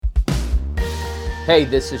Hey,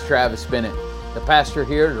 this is Travis Bennett, the pastor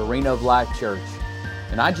here at Arena of Life Church,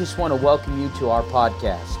 and I just want to welcome you to our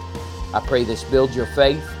podcast. I pray this builds your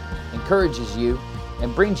faith, encourages you,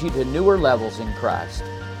 and brings you to newer levels in Christ.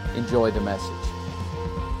 Enjoy the message.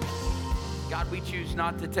 God, we choose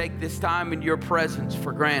not to take this time in your presence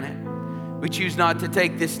for granted. We choose not to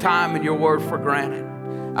take this time in your word for granted.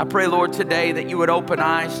 I pray, Lord, today that you would open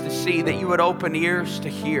eyes to see, that you would open ears to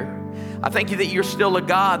hear. I thank you that you're still a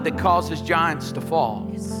God that causes giants to fall.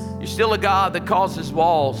 You're still a God that causes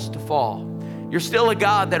walls to fall. You're still a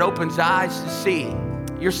God that opens eyes to see.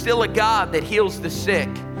 You're still a God that heals the sick,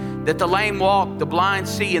 that the lame walk, the blind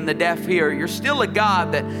see, and the deaf hear. You're still a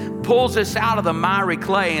God that pulls us out of the miry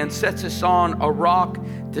clay and sets us on a rock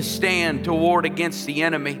to stand, to ward against the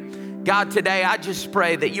enemy. God, today I just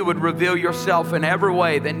pray that you would reveal yourself in every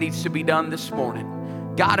way that needs to be done this morning.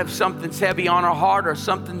 God, if something's heavy on our heart or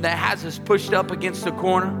something that has us pushed up against the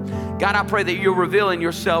corner, God, I pray that you're revealing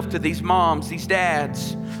yourself to these moms, these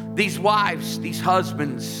dads, these wives, these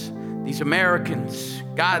husbands, these Americans,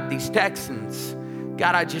 God, these Texans.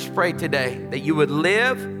 God, I just pray today that you would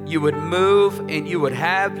live, you would move, and you would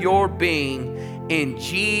have your being in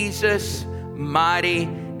Jesus' mighty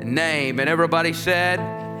name. And everybody said,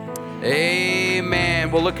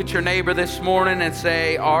 amen. Well, look at your neighbor this morning and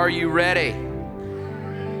say, are you ready?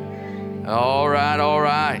 All right, all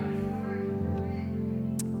right.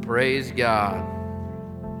 Praise God.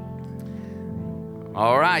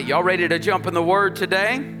 All right, y'all ready to jump in the Word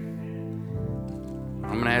today? I'm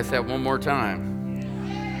going to ask that one more time.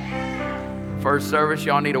 First service,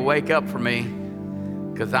 y'all need to wake up for me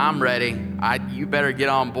because I'm ready. You better get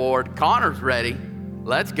on board. Connor's ready.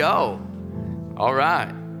 Let's go. All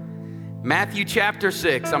right. Matthew chapter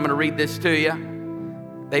 6. I'm going to read this to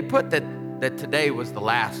you. They put that today was the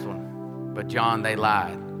last one. But John, they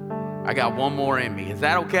lied. I got one more in me. Is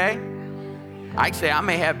that okay? Actually, I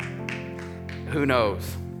may have, who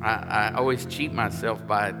knows? I always cheat myself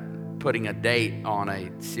by putting a date on a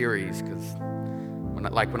series because when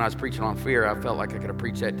I was preaching on fear, I felt like I could have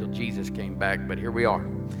preached that till Jesus came back, but here we are.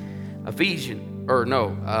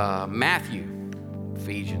 Matthew,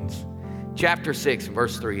 Ephesians, chapter 6,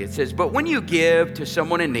 verse 3. It says, but when you give to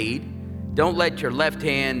someone in need, don't let your left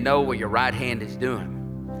hand know what your right hand is doing.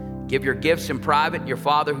 Give your gifts in private, and your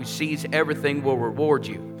Father who sees everything will reward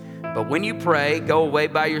you. But when you pray, go away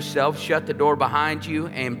by yourself, shut the door behind you,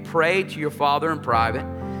 and pray to your Father in private.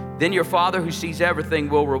 Then your Father who sees everything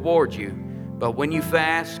will reward you. But when you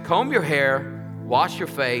fast, comb your hair, wash your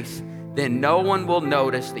face, then no one will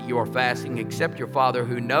notice that you are fasting except your Father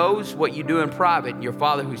who knows what you do in private, and your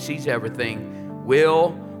Father who sees everything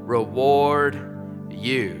will reward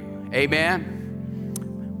you.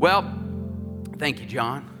 Amen? Well, thank you,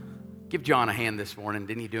 John. Give John a hand this morning.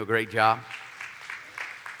 Didn't he do a great job?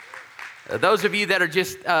 Those of you that are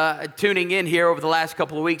just tuning in here over the last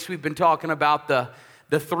couple of weeks, we've been talking about the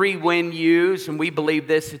three when yous, and we believe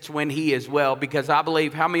this, it's when he as well, because I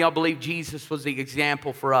believe, how many of y'all believe Jesus was the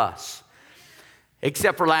example for us?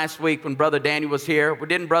 Except for last week when Brother Daniel was here.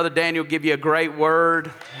 Didn't Brother Daniel give you a great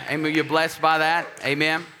word? Amen. You're blessed by that.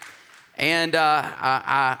 Amen. And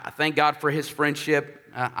I thank God for his friendship.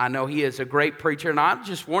 I know he is a great preacher, and I'll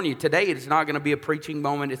just warn you, today it is not going to be a preaching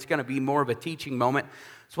moment. It's going to be more of a teaching moment.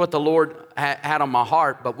 It's what the Lord had on my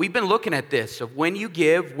heart. But we've been looking at this, of when you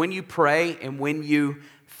give, when you pray, and when you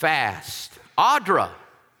fast. Audra,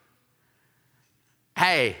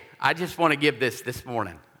 hey, I just want to give this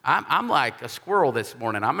morning. I'm like a squirrel this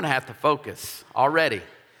morning. I'm going to have to focus already.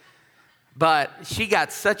 But she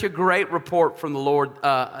got such a great report from the Lord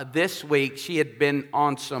this week. She had been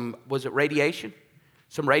on was it radiation?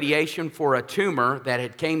 Some radiation for a tumor that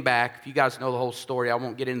had came back. If you guys know the whole story, I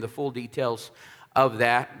won't get into the full details of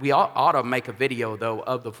that. We ought to make a video, though,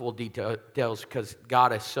 of the full details because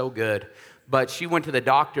God is so good. But she went to the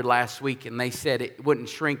doctor last week, and they said it wouldn't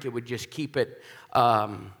shrink. It would just keep it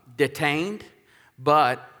detained.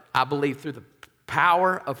 But I believe through the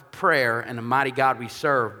power of prayer and the mighty God we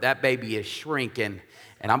serve, that baby is shrinking.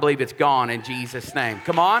 And I believe it's gone in Jesus' name.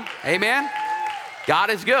 Come on. Amen. God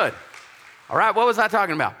is good. All right, what was I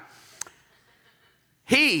talking about?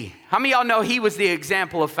 How many of y'all know he was the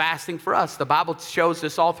example of fasting for us? The Bible shows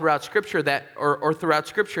us all throughout Scripture throughout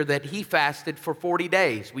Scripture that he fasted for 40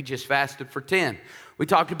 days. We just fasted for 10. We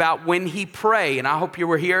talked about when he prayed, and I hope you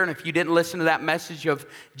were here, and if you didn't listen to that message of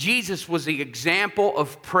Jesus was the example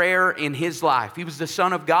of prayer in his life. He was the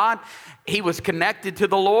Son of God. He was connected to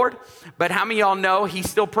the Lord, but how many of y'all know he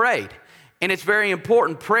still prayed? And it's very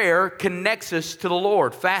important. Prayer connects us to the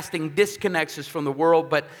Lord. Fasting disconnects us from the world.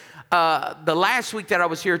 But the last week that I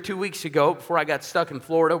was here 2 weeks ago, before I got stuck in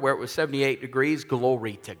Florida where it was 78 degrees,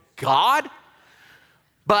 glory to God.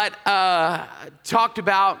 but talked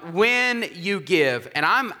about when you give. And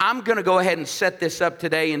I'm going to go ahead and set this up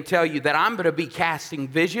today and tell you that I'm going to be casting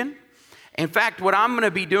vision. In fact, what I'm going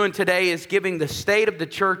to be doing today is giving the State of the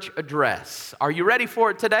Church address. Are you ready for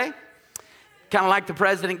it today? Kind of like the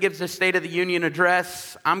president gives the State of the Union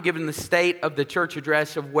address, I'm giving the State of the Church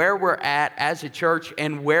address of where we're at as a church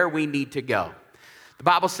and where we need to go. The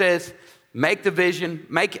Bible says, make the vision,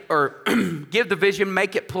 give the vision,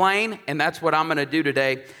 make it plain, and that's what I'm going to do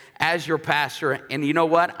today as your pastor. And you know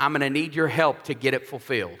what? I'm going to need your help to get it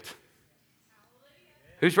fulfilled.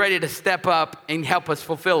 Who's ready to step up and help us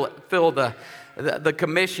fulfill the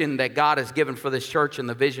commission that God has given for this church and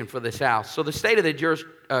the vision for this house? So the State of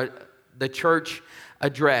the Church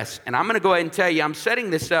address. And I'm going to go ahead and tell you, I'm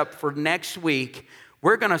setting this up for next week.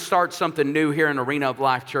 We're going to start something new here in Arena of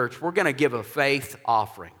Life Church. We're going to give a faith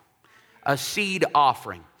offering, a seed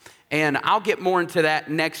offering. And I'll get more into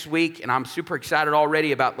that next week, and I'm super excited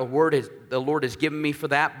already about the word the Lord has given me for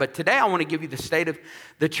that. But today I want to give you the State of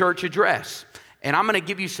the Church address. And I'm going to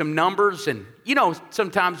give you some numbers. And, you know,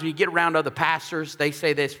 sometimes when you get around other pastors, they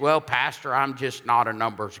say this, well, Pastor, I'm just not a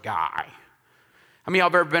numbers guy. How many of y'all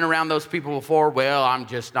have ever been around those people before? Well, I'm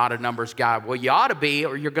just not a numbers guy. Well, you ought to be,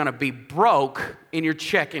 or you're going to be broke in your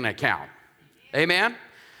checking account. Amen?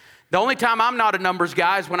 The only time I'm not a numbers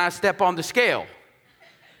guy is when I step on the scale.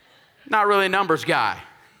 Not really a numbers guy.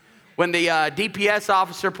 When the DPS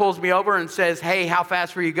officer pulls me over and says, hey, how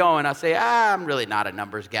fast were you going? I say, I'm really not a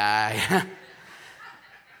numbers guy.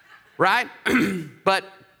 Right? But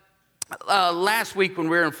last week when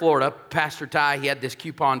we were in Florida, Pastor Ty, he had this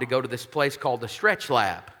coupon to go to this place called the Stretch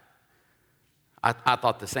Lab. I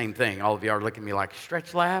thought the same thing. All of you are looking at me like,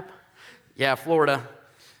 Stretch Lab? Yeah, Florida.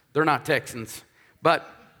 They're not Texans. But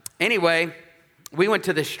anyway, we went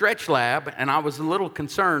to the Stretch Lab, and I was a little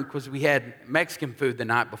concerned because we had Mexican food the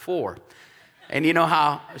night before. And you know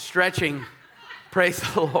how stretching, praise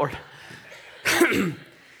the Lord.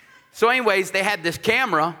 So anyways, they had this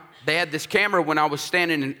camera. They had this camera when I was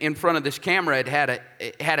standing in front of this camera. It had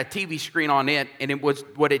a TV screen on it, and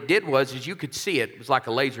what it did was you could see it. It was like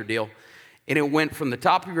a laser deal, and it went from the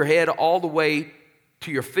top of your head all the way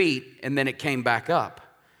to your feet, and then it came back up.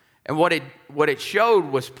 And what it showed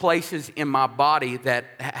was places in my body that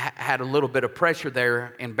had a little bit of pressure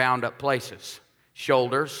there in bound up places: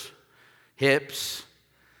 shoulders, hips.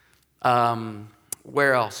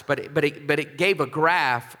 Where else? But it gave a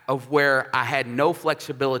graph of where I had no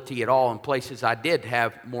flexibility at all, and places I did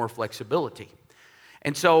have more flexibility.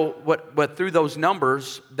 And so what through those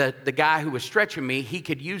numbers, the guy who was stretching me, he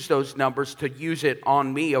could use those numbers to use it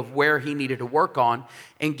on me of where he needed to work on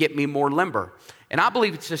and get me more limber. And I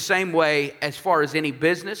believe it's the same way as far as any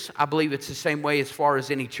business. I believe it's the same way as far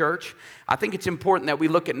as any church. I think it's important that we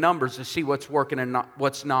look at numbers to see what's working and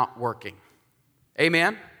what's not working.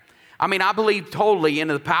 Amen? I mean, I believe totally in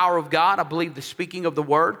the power of God. I believe the speaking of the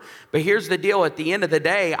word. But here's the deal. At the end of the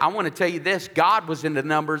day, I want to tell you this. God was into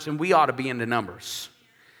numbers, and we ought to be into numbers.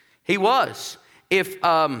 He was. If,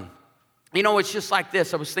 it's just like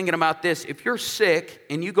this. I was thinking about this. If you're sick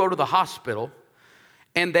and you go to the hospital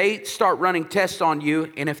and they start running tests on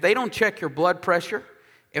you, and if they don't check your blood pressure,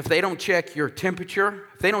 if they don't check your temperature,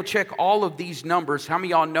 if they don't check all of these numbers, how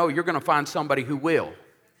many of y'all know you're going to find somebody who will?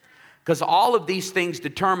 Because all of these things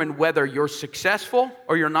determine whether you're successful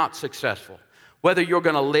or you're not successful, whether you're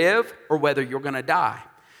going to live or whether you're going to die.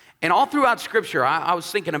 And all throughout Scripture, I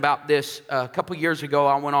was thinking about this a couple years ago.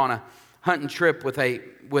 I went on a hunting trip with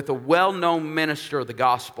a well-known minister of the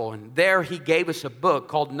gospel, and there he gave us a book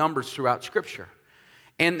called Numbers throughout Scripture.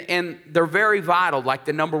 And they're very vital, like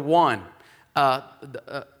the number one.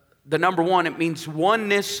 The number one, it means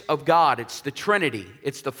oneness of God. It's the Trinity.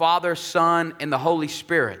 It's the Father, Son, and the Holy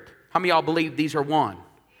Spirit. How many of y'all believe these are one?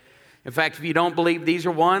 In fact, if you don't believe these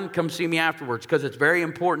are one, come see me afterwards, because it's very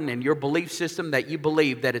important in your belief system that you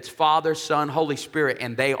believe that it's Father, Son, Holy Spirit,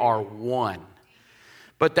 and they are one.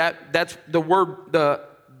 But that's the word,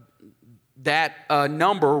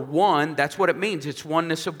 number one, that's what it means. It's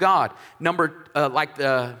oneness of God.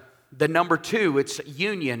 The number two, it's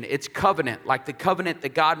union, it's covenant, like the covenant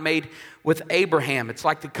that God made with Abraham. It's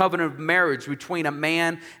like the covenant of marriage between a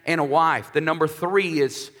man and a wife. The number three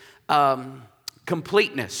is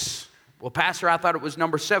completeness. Well, Pastor, I thought it was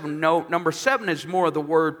number 7. No, number 7 is more of the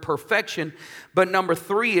word perfection, but number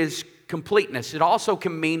 3 is completeness. It also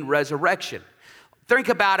can mean resurrection. Think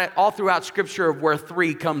about it all throughout Scripture of where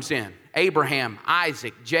 3 comes in. Abraham,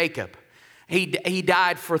 Isaac, Jacob. He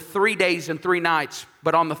died for 3 days and 3 nights,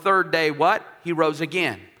 but on the third day, what? He rose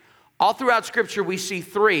again. All throughout Scripture, we see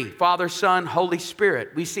three: Father, Son, Holy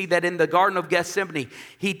Spirit. We see that in the Garden of Gethsemane,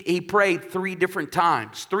 he prayed 3 different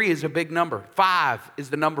times. 3 is a big number. 5 is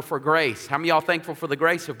the number for grace. How many of y'all thankful for the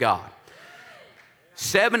grace of God?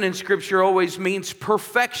 7 in Scripture always means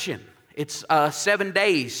perfection. It's 7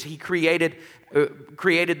 days he created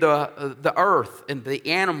the earth and the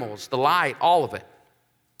animals, the light, all of it.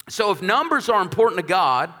 So if numbers are important to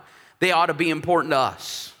God, they ought to be important to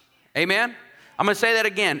us. Amen? I'm going to say that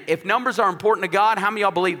again. If numbers are important to God, how many of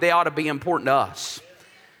y'all believe they ought to be important to us?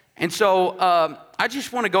 And so I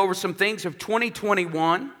just want to go over some things of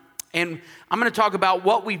 2021, and I'm going to talk about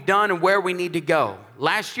what we've done and where we need to go.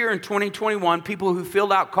 Last year in 2021, people who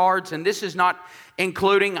filled out cards, and this is not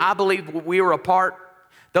including, I believe we were a part,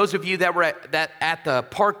 those of you that were at the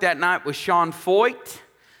park that night with Sean Foyt,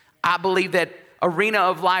 I believe that Arena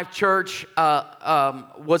of Life Church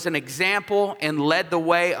was an example and led the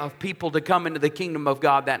way of people to come into the kingdom of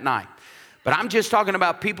God that night. But I'm just talking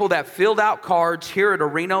about people that filled out cards here at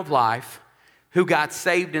Arena of Life who got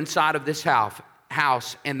saved inside of this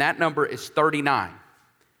house, and that number is 39.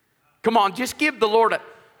 Come on, just give the Lord a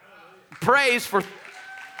praise for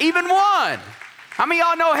even one. How many of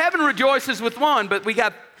y'all know heaven rejoices with one?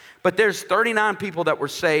 But there's 39 people that were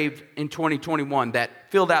saved in 2021 that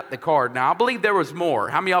filled out the card. Now, I believe there was more.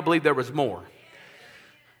 How many of y'all believe there was more?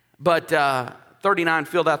 But 39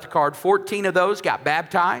 filled out the card. 14 of those got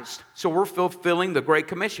baptized. So we're fulfilling the Great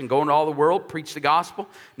Commission. Go into all the world, preach the gospel.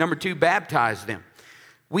 Number 2, baptize them.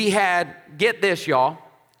 We had, get this, y'all,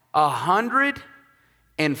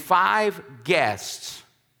 105 guests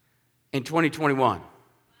in 2021.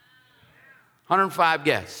 105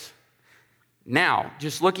 guests. Now,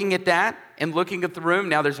 just looking at that and looking at the room,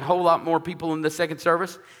 now there's a whole lot more people in the second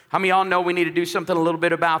service. How many of y'all know we need to do something a little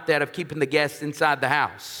bit about that of keeping the guests inside the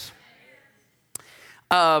house?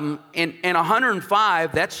 And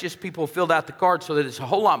 105, that's just people who filled out the card, so that it's a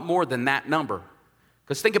whole lot more than that number.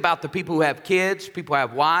 Because think about the people who have kids, people who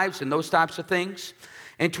have wives, and those types of things.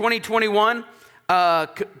 In 2021,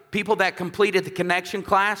 people that completed the connection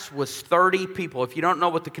class was 30 people. If you don't know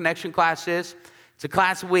what the connection class is, it's a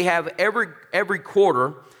class that we have every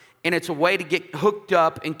quarter, and it's a way to get hooked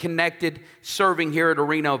up and connected serving here at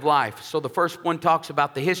Arena of Life. So the first one talks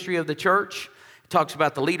about the history of the church. It talks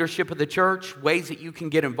about the leadership of the church, ways that you can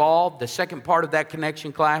get involved. The second part of that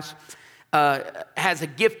connection class has a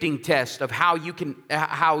gifting test of how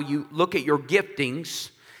you look at your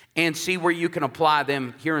giftings and see where you can apply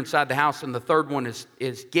them here inside the house. And the third one is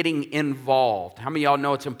getting involved. How many of y'all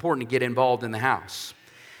know it's important to get involved in the house?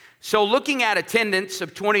 So looking at attendance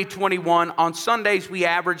of 2021, on Sundays we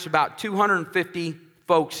averaged about 250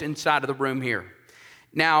 folks inside of the room here.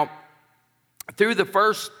 Now, through the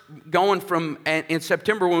first, going from in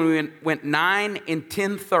September when we went 9 and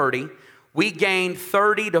 10:30, we gained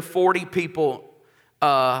 30 to 40 people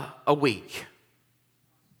a week.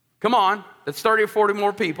 Come on, that's 30 or 40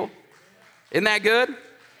 more people. Isn't that good?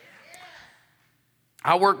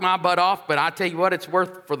 I work my butt off, but I tell you what, it's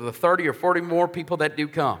worth for the 30 or 40 more people that do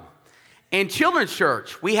come. In children's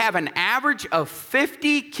church, we have an average of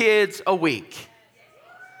 50 kids a week.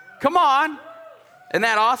 Come on. Isn't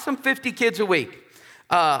that awesome? 50 kids a week.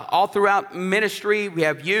 All throughout ministry, we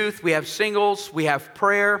have youth, we have singles, we have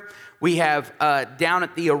prayer, we have down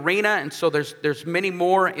at the arena, and so there's many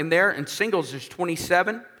more in there. In singles, there's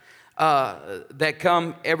 27 that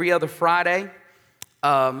come every other Friday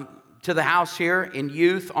to the house here. In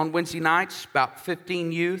youth on Wednesday nights, about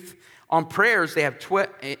 15 youth. On prayers, they have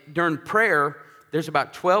during prayer, there's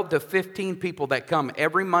about 12 to 15 people that come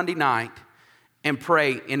every Monday night and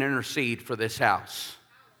pray and intercede for this house.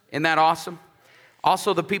 Isn't that awesome?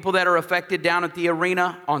 Also, the people that are affected down at the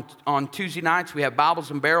arena on Tuesday nights, we have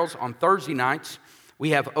Bibles and Barrels. On Thursday nights, we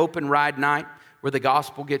have Open Ride Night where the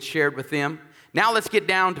gospel gets shared with them. Now let's get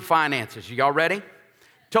down to finances. You all ready?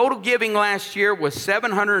 Total giving last year was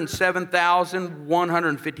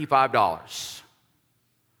 $707,155.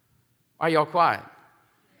 Why are y'all quiet?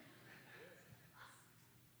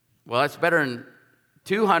 Well, that's better than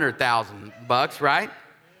 $200,000, right?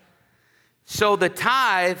 So the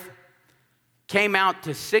tithe came out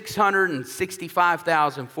to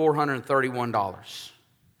 $665,431.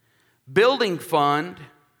 Building fund,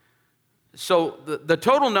 so the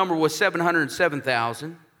total number was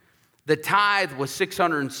 $707,000. The tithe was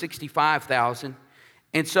 $665,000.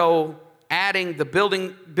 And so adding the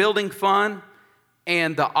building fund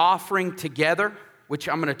and the offering together, which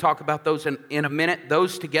I'm going to talk about those in a minute,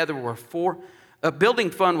 those together were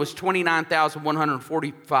building fund was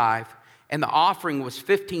 $29,145, and the offering was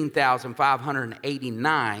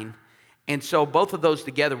 $15,589, And so both of those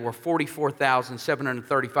together were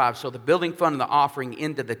 $44,735. So the building fund and the offering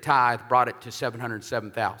into the tithe brought it to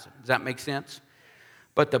 $707,000. Does that make sense?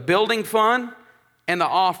 But the building fund and the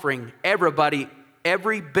offering, every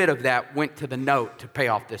bit of that went to the note to pay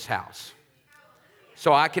off this house.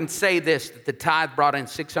 So I can say this, that the tithe brought in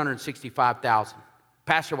 $665,000.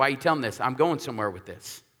 Pastor, why are you telling this? I'm going somewhere with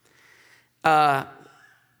this.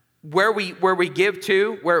 Where we give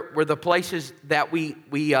to, where the places that we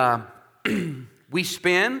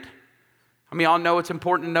spend. I mean, y'all know it's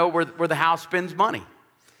important to know where the house spends money.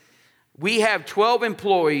 We have 12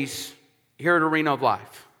 employees here at Arena of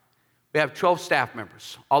Life. We have 12 staff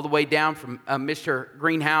members, all the way down from Mr.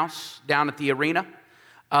 Greenhouse down at the arena.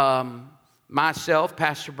 Myself,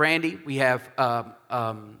 Pastor Brandy, we have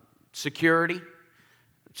security.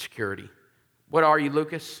 What are you,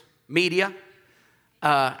 Lucas? Media.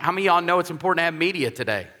 How many of y'all know it's important to have media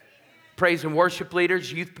today? Praise and worship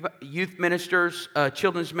leaders, youth ministers,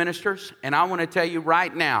 children's ministers. And I want to tell you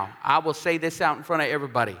right now, I will say this out in front of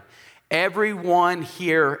everybody. Everyone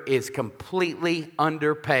here is completely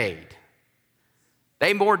underpaid.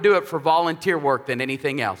 They more do it for volunteer work than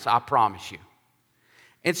anything else, I promise you.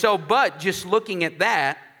 And so, but just looking at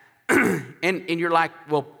that, and you're like,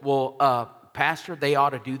 well, Pastor, they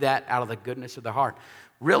ought to do that out of the goodness of their heart.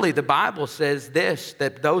 Really, the Bible says this,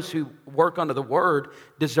 that those who work under the word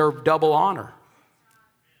deserve double honor.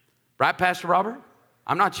 Right, Pastor Robert?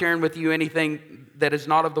 I'm not sharing with you anything that is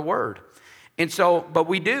not of the word. And so, but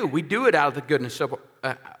we do it out of the goodness of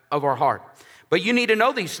our heart. But you need to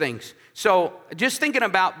know these things. So just thinking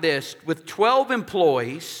about this, with 12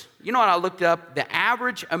 employees, you know what I looked up? The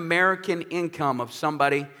average American income of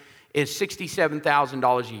somebody is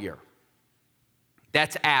 $67,000 a year.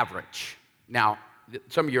 That's average. Now,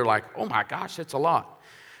 some of you are like, oh my gosh, that's a lot.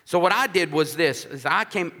 So what I did was this, is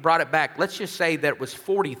brought it back. Let's just say that it was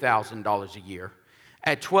 $40,000 a year.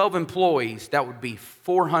 At 12 employees, that would be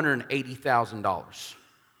 $480,000.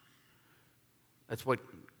 That's what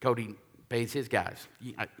Cody pays his guys.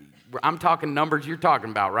 I'm talking numbers you're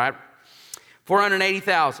talking about, right?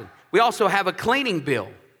 $480,000. We also have a cleaning bill.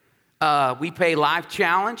 We pay Life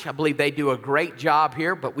Challenge. I believe they do a great job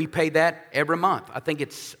here, but we pay that every month. I think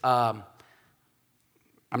it's,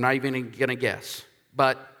 I'm not even going to guess.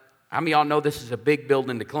 But how many of y'all know this is a big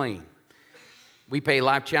building to clean? We pay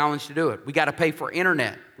Life Challenge to do it. We got to pay for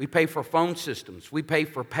internet. We pay for phone systems. We pay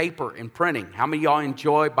for paper and printing. How many of y'all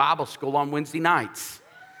enjoy Bible school on Wednesday nights?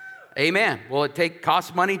 Amen. Well, it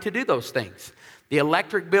costs money to do those things. The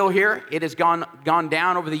electric bill here, it has gone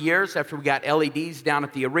down over the years after we got LEDs down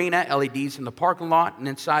at the arena, LEDs in the parking lot, and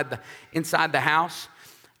inside the house.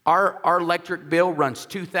 Our electric bill runs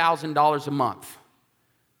 $2,000 a month.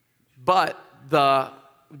 But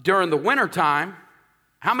during the wintertime,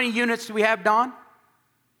 how many units do we have, Don?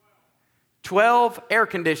 12 air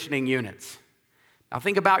conditioning units. Now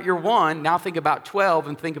think about your one, now think about 12,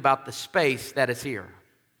 and think about the space that is here.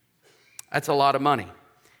 That's a lot of money.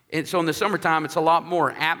 And so in the summertime, it's a lot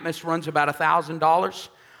more. Atmos runs about $1,000.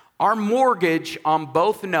 Our mortgage on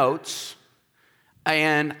both notes,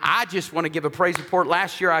 and I just want to give a praise report.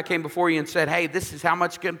 Last year, I came before you and said, hey, this is how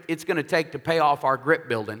much it's going to take to pay off our grip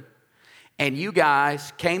building. And you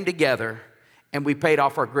guys came together, and we paid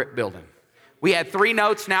off our grip building. We had 3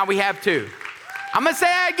 notes, now we have 2. I'm going to say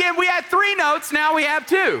that again. We had 3 notes, now we have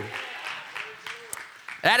 2.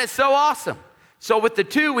 That is so awesome. So with the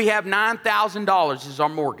 2, we have $9,000 is our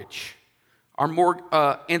mortgage.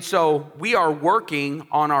 And so we are working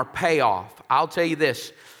on our payoff. I'll tell you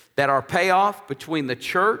this, that our payoff between the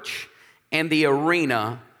church and the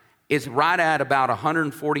arena is right at about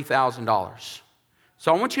 $140,000.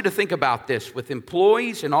 So I want you to think about this. With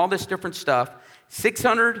employees and all this different stuff,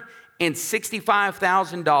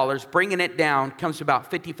 $665,000, bringing it down, comes to about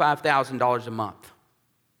 $55,000 a month.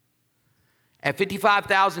 At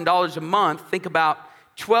 $55,000 a month, think about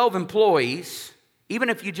 12 employees, even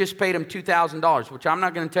if you just paid them $2,000, which I'm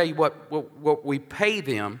not going to tell you what we pay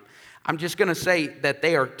them. I'm just going to say that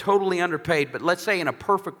they are totally underpaid. But let's say in a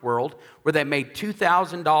perfect world where they made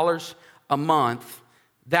 $2,000 a month,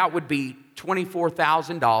 that would be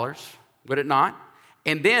 $24,000, would it not?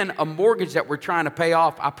 And then a mortgage that we're trying to pay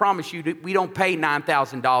off, I promise you, we don't pay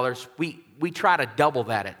 $9,000. We try to double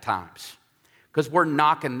that at times, because we're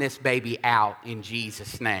knocking this baby out in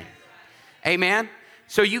Jesus' name. Amen?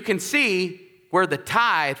 So you can see where the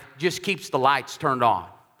tithe just keeps the lights turned on.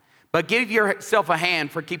 But give yourself a hand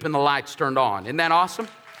for keeping the lights turned on. Isn't that awesome?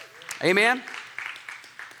 Amen?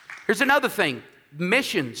 Here's another thing.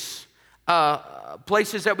 Missions,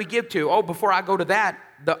 places that we give to. Oh, before I go to that,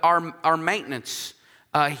 our maintenance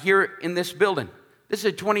here in this building. This is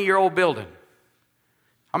a 20-year-old building.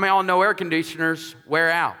 How many of y'all know air conditioners wear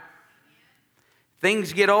out?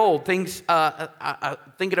 Things get old.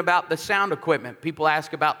 Thinking about the sound equipment. People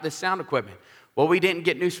ask about this sound equipment. Well, we didn't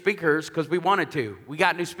get new speakers because we wanted to. We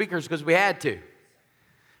got new speakers because we had to.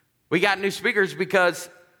 We got new speakers because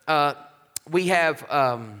we have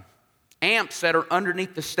amps that are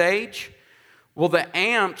underneath the stage. Well, the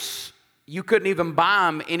amps, you couldn't even buy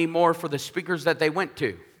them anymore for the speakers that they went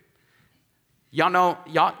to.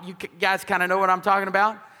 You guys kind of know what I'm talking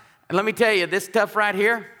about? And let me tell you, this stuff right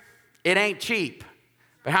here, it ain't cheap.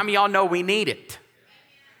 But how many of y'all know we need it?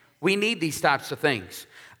 We need these types of things.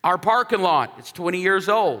 Our parking lot, it's 20 years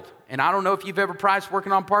old. And I don't know if you've ever priced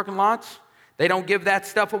working on parking lots. They don't give that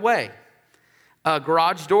stuff away.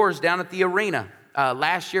 Garage doors down at the arena.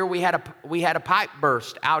 Last year we had a pipe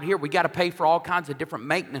burst out here. We got to pay for all kinds of different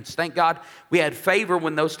maintenance. Thank God we had favor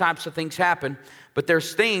when those types of things happen. But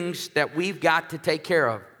there's things that we've got to take care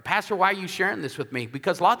of. Pastor, why are you sharing this with me?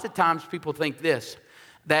 Because lots of times people think this,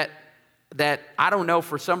 that I don't know,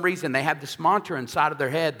 for some reason they have this mantra inside of their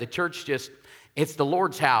head. The church it's the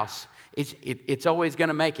Lord's house. It's always going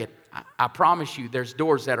to make it. I promise you there's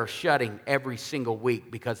doors that are shutting every single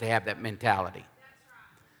week because they have that mentality.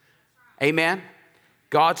 Amen?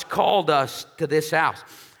 God's called us to this house.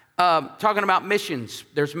 Talking about missions,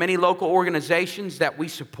 there's many local organizations that we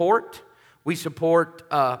support. We support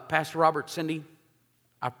Pastor Robert, Cindy,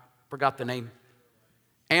 I forgot the name.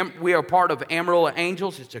 We are part of Amarillo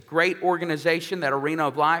Angels. It's a great organization, that Arena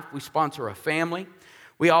of Life. We sponsor a family.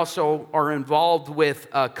 We also are involved with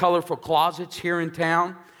Colorful Closets here in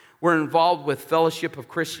town. We're involved with Fellowship of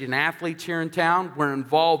Christian Athletes here in town. We're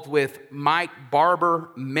involved with Mike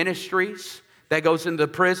Barber Ministries that goes into the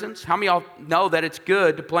prisons. How many of y'all know that it's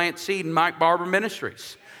good to plant seed in Mike Barber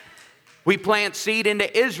Ministries? We plant seed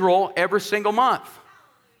into Israel every single month.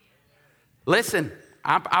 Listen,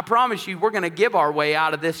 I promise you we're going to give our way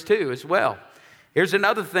out of this too as well. Here's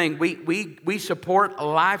another thing. We support a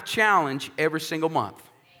Life Challenge every single month.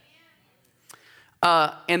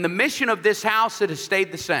 And the mission of this house, it has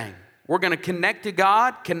stayed the same. We're going to connect to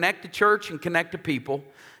God, connect to church, and connect to people.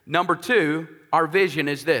 Number 2, our vision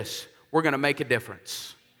is this. We're going to make a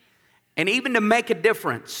difference. And even to make a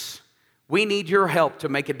difference, we need your help to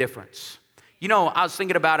make a difference. You know, I was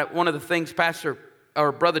thinking about it. One of the things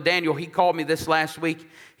Brother Daniel, he called me this last week.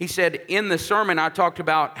 He said, in the sermon, I talked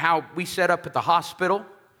about how we set up at the hospital.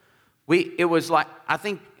 It was like, I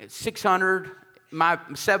think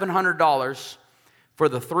 $700 for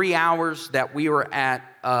the 3 hours that we were at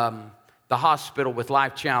the hospital with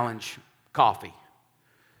Life Challenge Coffee.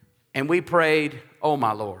 And we prayed, oh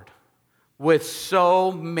my Lord, with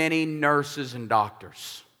so many nurses and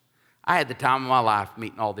doctors. I had the time of my life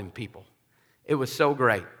meeting all them people. It was so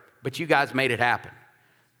great. But you guys made it happen.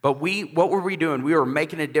 But what were we doing? We were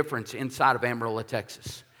making a difference inside of Amarillo,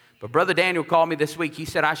 Texas. But Brother Daniel called me this week. He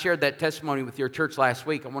said, I shared that testimony with your church last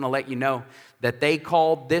week. I want to let you know that they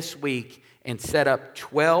called this week and set up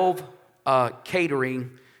 12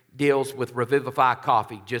 catering deals with Revivify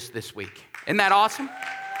Coffee just this week. Isn't that awesome?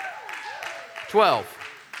 12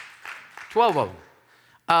 of them.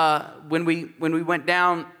 When we went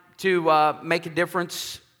down to make a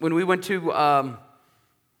difference, when we went to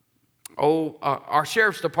our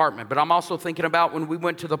sheriff's department, but I'm also thinking about when we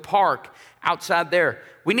went to the park outside there.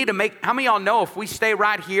 We need to how many of y'all know if we stay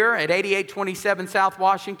right here at 8827 South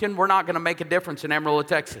Washington, we're not going to make a difference in Amarillo,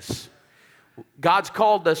 Texas? God's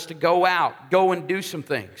called us to go and do some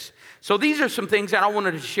things. So these are some things that I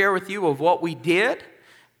wanted to share with you of what we did,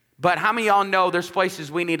 but how many of y'all know there's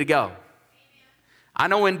places we need to go? I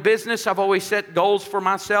know in business, I've always set goals for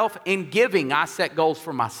myself. In giving, I set goals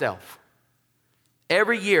for myself.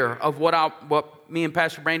 Every year of what me and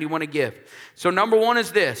Pastor Brandy want to give. So number 1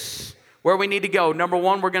 is this, where we need to go. Number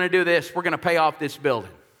 1, we're going to do this. We're going to pay off this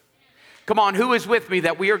building. Come on, who is with me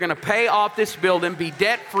that we are going to pay off this building, be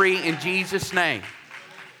debt-free in Jesus' name?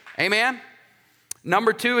 Amen?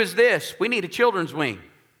 Number 2 is this. We need a children's wing.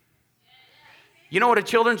 You know what a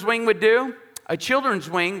children's wing would do? A children's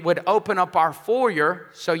wing would open up our foyer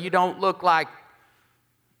so you don't look like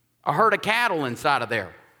a herd of cattle inside of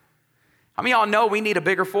there. How many of y'all know we need a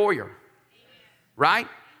bigger foyer? Right?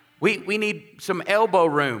 We need some elbow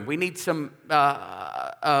room. We need some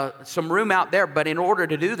room out there. But in order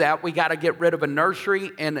to do that, we got to get rid of a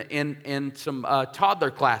nursery and some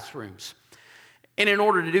toddler classrooms. And in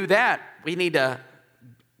order to do that, we need to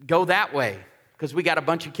go that way because we got a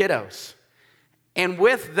bunch of kiddos. And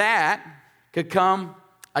with that could come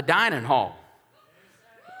a dining hall.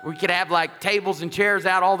 We could have like tables and chairs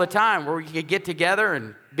out all the time where we could get together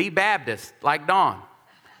and be Baptist like Dawn.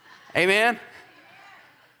 Amen?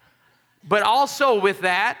 But also with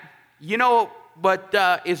that, you know what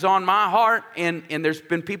is on my heart, and there's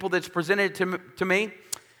been people that's presented to me,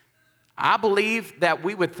 I believe that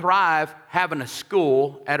we would thrive having a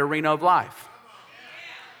school at Arena of Life.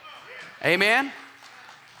 Amen?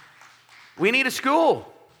 We need a school.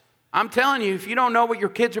 I'm telling you, if you don't know what your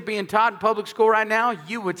kids are being taught in public school right now,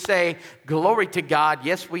 you would say, glory to God,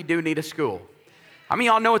 yes, we do need a school. I mean,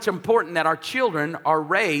 y'all know it's important that our children are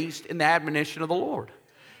raised in the admonition of the Lord,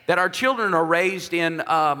 that our children are raised in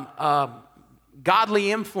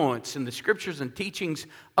godly influence in the scriptures and teachings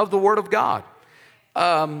of the Word of God.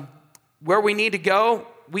 Where we need to go,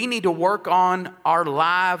 we need to work on our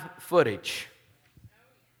live footage,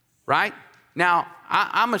 right? Now,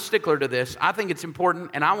 I'm a stickler to this. I think it's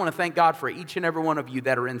important, and I want to thank God for each and every one of you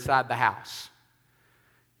that are inside the house.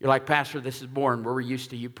 You're like, Pastor, this is boring. We're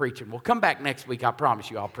used to you preaching. Well, come back next week. I promise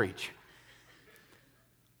you I'll preach.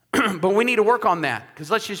 But we need to work on that,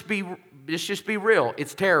 because let's just be real.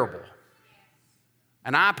 It's terrible.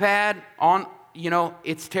 An iPad on,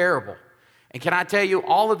 it's terrible. And can I tell you,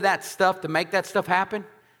 all of that stuff, to make that stuff happen,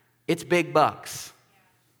 it's big bucks.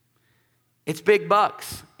 It's big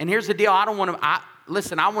bucks. And here's the deal. I want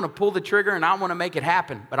to pull the trigger and I want to make it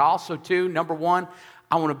happen. But also, too, number one,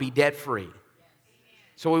 I want to be debt free.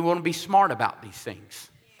 So we want to be smart about these things.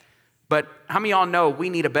 But how many of y'all know we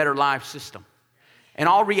need a better live system? In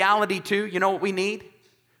all reality, too, you know what we need?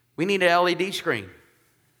 We need an LED screen.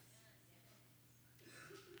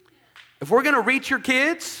 If we're going to reach your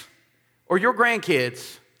kids or your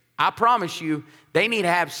grandkids, I promise you, they need to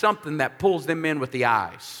have something that pulls them in with the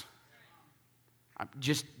eyes. I'm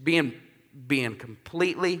just being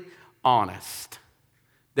completely honest.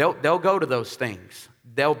 They'll go to those things.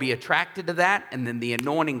 They'll be attracted to that, and then the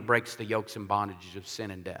anointing breaks the yokes and bondages of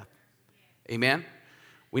sin and death. Amen?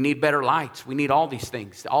 We need better lights. We need all these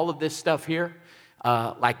things. All of this stuff here,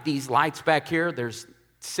 like these lights back here, there's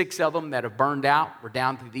 6 of them that have burned out. We're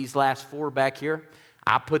down to these last 4 back here.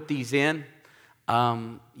 I put these in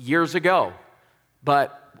years ago,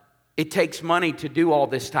 but it takes money to do all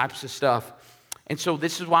this types of stuff. And so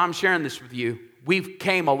this is why I'm sharing this with you. We've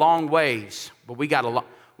came a long ways, but we got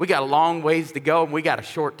a long ways to go, and we got a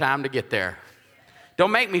short time to get there.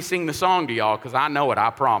 Don't make me sing the song to y'all, because I know it, I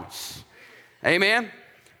promise. Amen?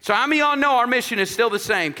 So how many of y'all know our mission is still the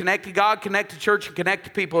same? Connect to God, connect to church, and connect to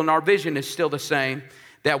people, and our vision is still the same,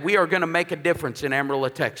 that we are going to make a difference in Amarillo,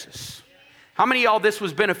 Texas. How many of y'all this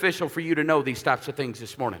was beneficial for you to know these types of things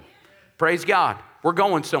this morning? Praise God. We're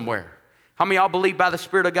going somewhere. How many of y'all believe by the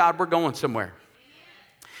Spirit of God we're going somewhere?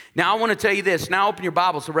 Now, I want to tell you this. Now open your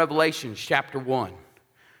Bibles to Revelation chapter 1.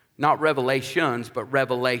 Not Revelations, but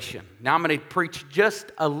Revelation. Now I'm going to preach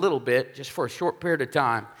just a little bit, just for a short period of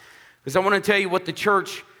time, because I want to tell you what the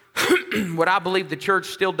church, what I believe the church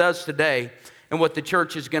still does today, and what the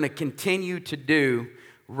church is going to continue to do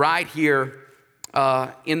right here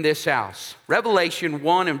in this house. Revelation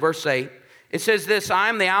 1 and verse 8, it says this, I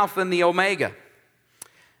am the Alpha and the Omega,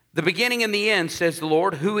 the beginning and the end, says the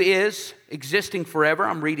Lord, who is existing forever.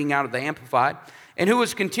 I'm reading out of the Amplified. And who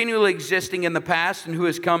is continually existing in the past, and who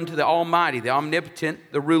has come to the Almighty, the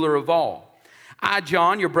Omnipotent, the ruler of all. I,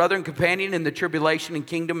 John, your brother and companion in the tribulation and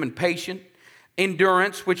kingdom and patient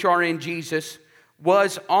endurance, which are in Jesus,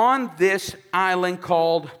 was on this island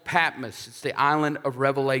called Patmos. It's the island of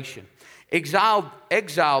Revelation.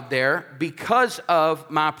 Exiled there because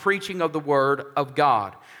of my preaching of the word of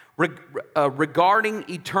God, regarding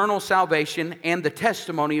eternal salvation and the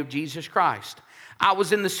testimony of Jesus Christ. I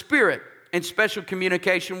was in the Spirit in special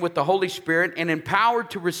communication with the Holy Spirit and empowered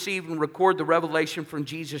to receive and record the revelation from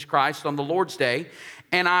Jesus Christ on the Lord's day.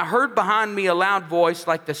 And I heard behind me a loud voice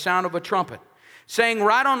like the sound of a trumpet, saying,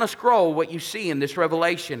 write on a scroll what you see in this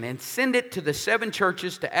revelation and send it to the 7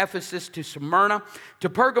 churches, to Ephesus, to Smyrna, to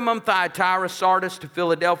Pergamum, Thyatira, Sardis, to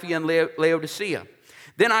Philadelphia, and Laodicea.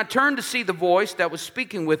 Then I turned to see the voice that was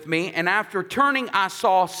speaking with me, and after turning, I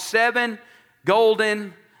saw 7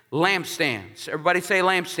 golden lampstands. Everybody say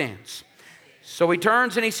lampstands. So he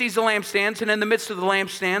turns and he sees the lampstands, and in the midst of the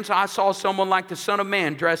lampstands, I saw someone like the Son of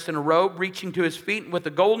Man, dressed in a robe, reaching to his feet, and with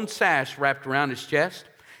a golden sash wrapped around his chest,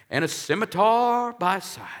 and a scimitar by his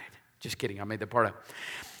side. Just kidding, I made that part up.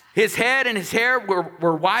 His head and his hair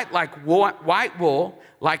were white like white wool,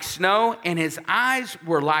 like snow, and his eyes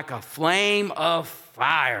were like a flame of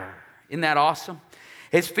fire. Isn't that awesome?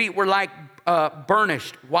 His feet were like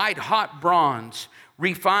burnished, white hot bronze,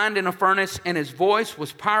 refined in a furnace, and his voice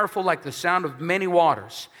was powerful like the sound of many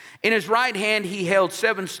waters. In his right hand he held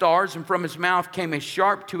 7 stars, and from his mouth came a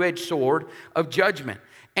sharp 2-edged sword of judgment.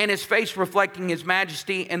 And his face reflecting his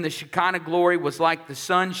majesty, and the Shekinah glory was like the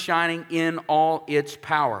sun shining in all its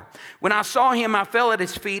power. When I saw him, I fell at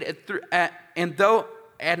his feet, and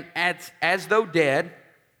and as though dead.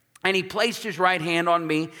 And he placed his right hand on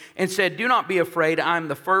me and said, do not be afraid. I am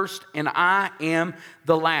the first and I am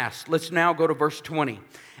the last. Let's now go to verse 20.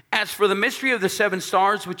 As for the mystery of the 7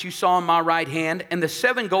 stars which you saw in my right hand and the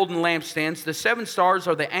 7 golden lampstands, the 7 stars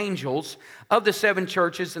are the angels of the 7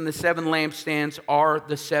 churches and the 7 lampstands are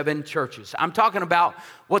the 7 churches. I'm talking about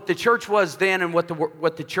what the church was then and what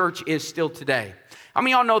the church is still today. I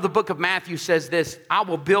mean, y'all know the book of Matthew says this, I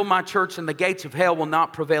will build my church and the gates of hell will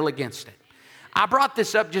not prevail against it. I brought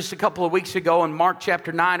this up just a couple of weeks ago in Mark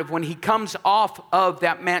chapter 9 of when he comes off of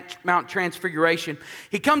that Mount Transfiguration.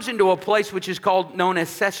 He comes into a place which is known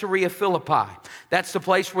as Caesarea Philippi. That's the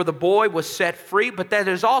place where the boy was set free, but that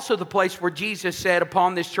is also the place where Jesus said,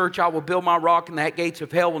 upon this church I will build my rock and the gates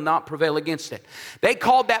of hell will not prevail against it. They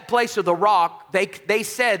called that place of the rock, they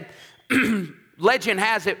said, legend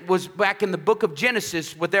has it, was back in the book of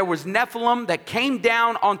Genesis where there was Nephilim that came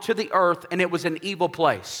down onto the earth and it was an evil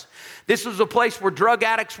place. This was a place where drug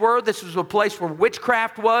addicts were. This was a place where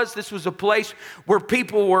witchcraft was. This was a place where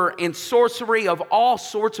people were in sorcery of all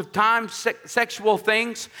sorts of sexual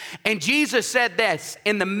things. And Jesus said this,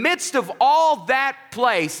 in the midst of all that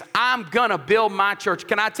place, I'm going to build my church.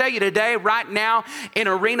 Can I tell you today, right now, in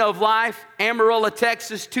Arena of Life, Amarillo,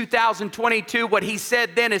 Texas, 2022, what he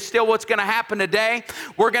said then is still what's going to happen today.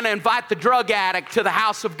 We're going to invite the drug addict to the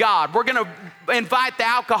house of God. We're going to invite the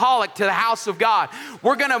alcoholic to the house of God.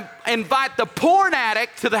 We're going to invite the porn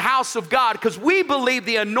addict to the house of God because we believe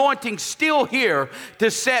the anointing's still here to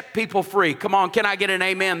set people free. Come on, can I get an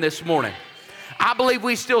amen this morning? I believe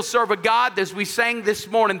we still serve a God, as we sang this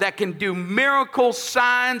morning, that can do miracles,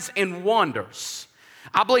 signs, and wonders.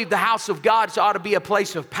 I believe the house of God ought to be a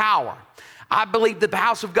place of power. I believe the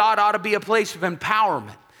house of God ought to be a place of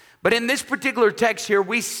empowerment. But in this particular text here,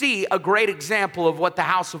 we see a great example of what the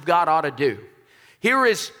house of God ought to do. Here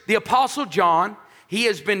is the Apostle John. He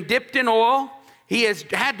has been dipped in oil. He has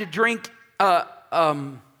had to drink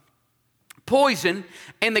poison.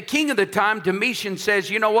 And the king of the time, Domitian, says,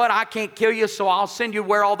 you know what? I can't kill you, so I'll send you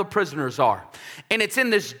where all the prisoners are. And it's in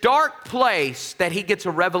this dark place that he gets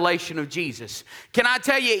a revelation of Jesus. Can I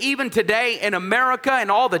tell you, even today in America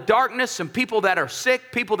and all the darkness and people that are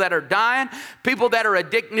sick, people that are dying, people that are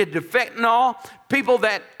addicted to fentanyl, people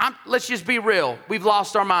that, let's just be real, we've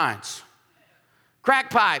lost our minds. Crack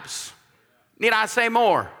pipes. Need I say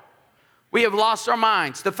more? We have lost our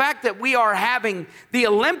minds. The fact that we are having the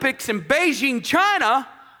Olympics in Beijing, China,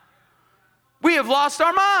 we have lost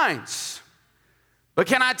our minds. But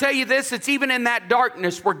can I tell you this? It's even in that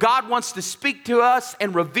darkness where God wants to speak to us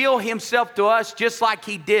and reveal himself to us just like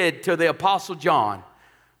he did to the Apostle John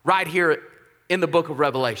right here in the book of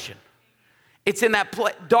Revelation. It's in that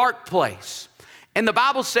dark place. And the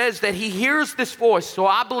Bible says that he hears this voice. So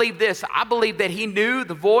I believe this. I believe that he knew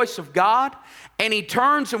the voice of God. And he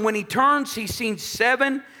turns, and when he turns, he sees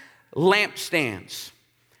 7 lampstands.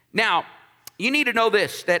 Now, you need to know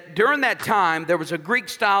this, that during that time, there was a Greek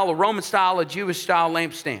style, a Roman style, a Jewish style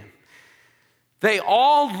lampstand. They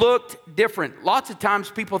all looked different. Lots of times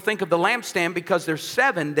people think of the lampstand because there's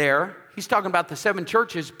 7 there. He's talking about the 7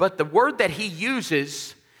 churches, but the word that he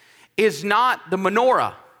uses is not the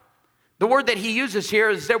menorah. The word that he uses here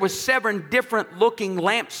is there was 7 different looking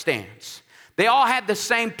lampstands. They all had the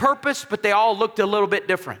same purpose, but they all looked a little bit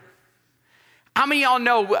different. How many of y'all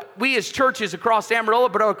know we as churches across Amarillo,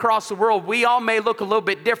 but across the world, we all may look a little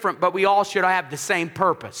bit different, but we all should have the same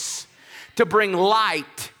purpose, to bring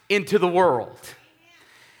light into the world.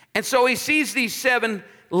 And so he sees these 7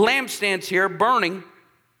 lampstands here burning.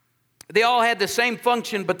 They all had the same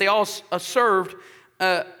function, but they all served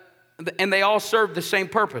the same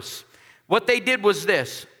purpose. What they did was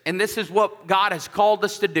this, and this is what God has called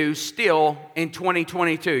us to do still in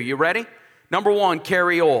 2022. You ready? Number 1,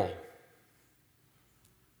 carry oil.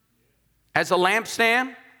 As a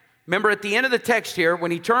lampstand, remember at the end of the text here, when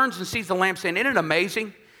he turns and sees the lampstand, isn't it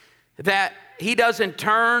amazing that he doesn't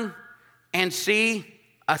turn and see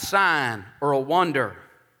a sign or a wonder?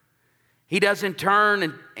 He doesn't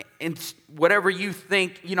turn and whatever you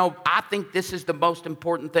think, I think this is the most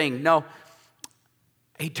important thing. No,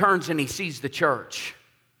 he turns and he sees the church.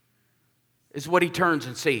 Is what he turns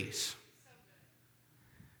and sees.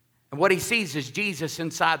 And what he sees is Jesus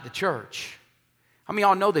inside the church. How many of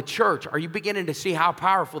y'all know the church? Are you beginning to see how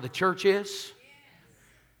powerful the church is?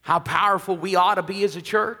 How powerful we ought to be as a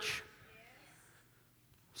church?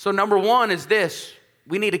 So number 1 is this.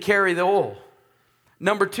 We need to carry the oil.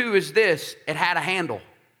 Number 2 is this. It had a handle.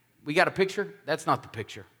 We got a picture? That's not the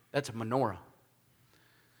picture. That's a menorah.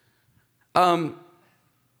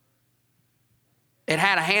 It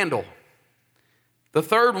had a handle. The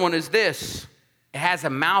third one is this. It has a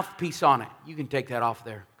mouthpiece on it. You can take that off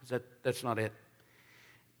there because that's not it.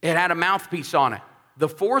 It had a mouthpiece on it. The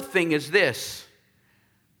fourth thing is this.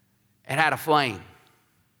 It had a flame.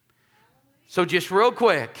 So just real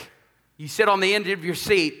quick, you sit on the end of your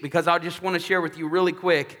seat because I just want to share with you really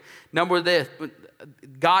quick. Number this,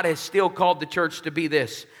 God has still called the church to be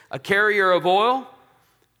this: a carrier of oil,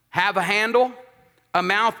 have a handle, a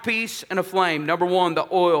mouthpiece, and a flame. Number one, the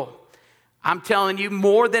oil. I'm telling you,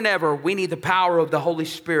 more than ever, we need the power of the Holy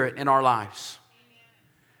Spirit in our lives.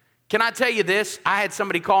 Can I tell you this? I had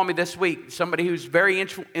somebody call me this week, somebody who's very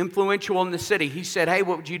influential in the city. He said, hey,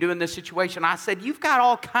 what would you do in this situation? I said, you've got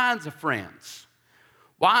all kinds of friends.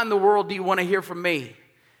 Why in the world do you want to hear from me?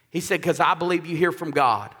 He said, because I believe you hear from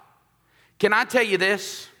God. Can I tell you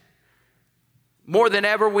this? More than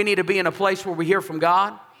ever, we need to be in a place where we hear from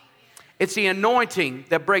God. It's the anointing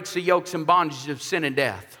that breaks the yokes and bondages of sin and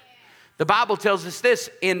death. The Bible tells us this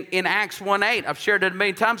in Acts 1:8. I've shared it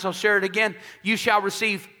many times. I'll share it again. You shall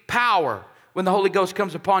receive power when the Holy Ghost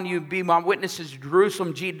comes upon you. Be my witnesses in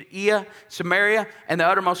Jerusalem, Judea, Samaria, and the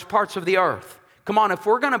uttermost parts of the earth. Come on, if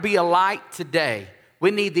we're going to be a light today,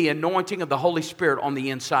 we need the anointing of the Holy Spirit on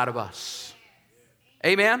the inside of us.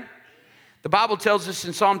 Amen? The Bible tells us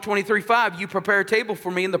in Psalm 23:5, you prepare a table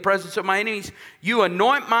for me in the presence of my enemies. You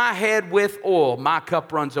anoint my head with oil. My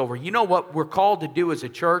cup runs over. You know what we're called to do as a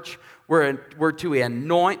church? We're to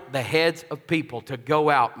anoint the heads of people to go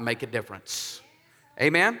out and make a difference.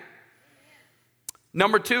 Amen?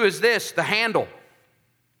 Number two is this, the handle.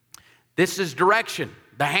 This is direction.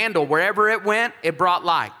 The handle, wherever it went, it brought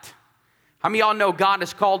light. How many of y'all know God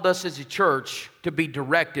has called us as a church to be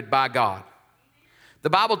directed by God? The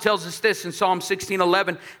Bible tells us this in Psalm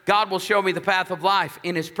 16:11, God will show me the path of life.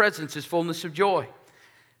 In his presence is fullness of joy.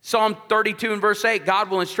 Psalm 32 and verse 8, God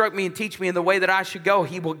will instruct me and teach me in the way that I should go.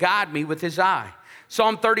 He will guide me with his eye.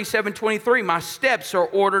 Psalm 37:23, my steps are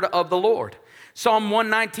ordered of the Lord. Psalm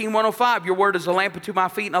 119:105, your word is a lamp unto my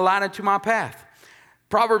feet and a light unto my path.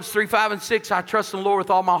 Proverbs 3:5-6, I trust in the Lord with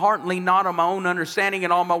all my heart and lean not on my own understanding.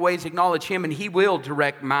 In all my ways acknowledge him and he will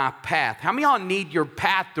direct my path. How many of y'all need your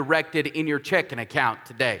path directed in your checking account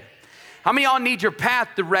today? How many of y'all need your path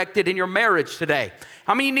directed in your marriage today?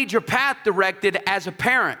 How many of you need your path directed as a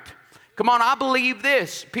parent? Come on, I believe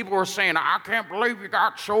this. People are saying, I can't believe you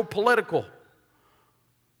got so political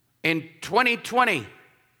in 2020.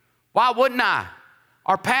 Why wouldn't I?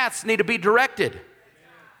 Our paths need to be directed.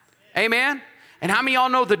 Amen? And how many of y'all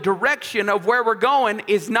know the direction of where we're going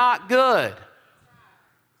is not good?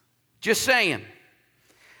 Just saying.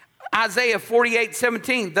 Isaiah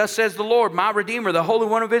 48:17, thus says the Lord, my Redeemer, the Holy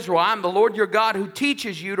One of Israel. I am the Lord your God who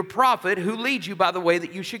teaches you to profit, who leads you by the way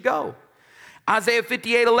that you should go. Isaiah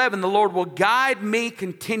 58:11, the Lord will guide me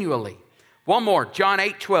continually. One more, John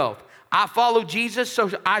 8:12. I follow Jesus, so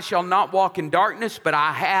I shall not walk in darkness, but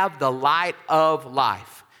I have the light of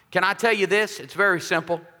life. Can I tell you this? It's very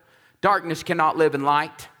simple. Darkness cannot live in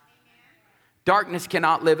light. Darkness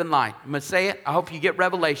cannot live in light. I'm going to say it. I hope you get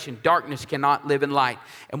revelation. Darkness cannot live in light.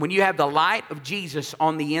 And when you have the light of Jesus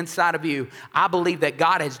on the inside of you, I believe that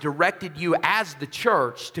God has directed you as the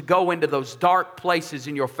church to go into those dark places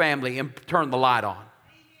in your family and turn the light on.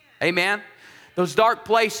 Amen? Those dark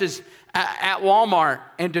places at Walmart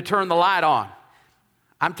and to turn the light on.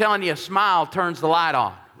 I'm telling you, a smile turns the light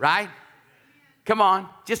on, right? Come on.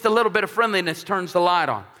 Just a little bit of friendliness turns the light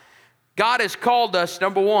on. God has called us,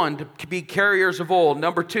 number one, to be carriers of oil.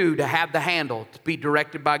 Number two, to have the handle, to be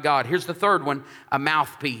directed by God. Here's the third one, a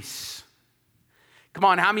mouthpiece. Come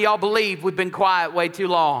on, how many of y'all believe we've been quiet way too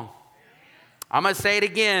long? I'm going to say it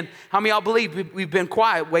again. How many of y'all believe we've been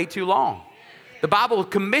quiet way too long? The Bible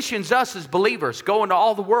commissions us as believers, go into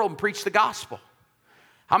all the world and preach the gospel.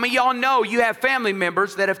 How many of y'all know you have family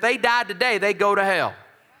members that if they died today, they go to hell?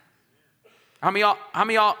 How many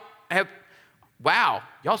of y'all have... Wow,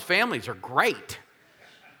 y'all's families are great.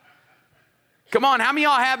 Come on, how many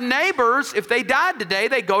of y'all have neighbors, if they died today,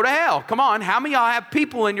 they go to hell? Come on, how many of y'all have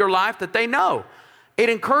people in your life that they know? It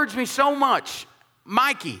encouraged me so much.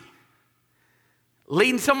 Mikey,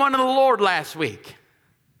 leading someone to the Lord last week.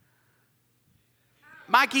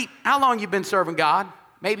 Mikey, how long you been serving God?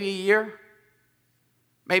 Maybe a year?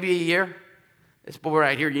 Maybe a year? This boy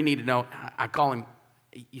right here, you need to know, I call him,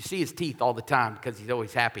 you see his teeth all the time because he's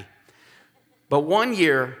always happy. But 1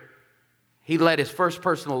 year, he led his first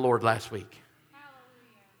person to the Lord last week.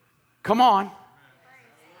 Come on.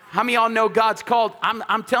 How many of y'all know God's called?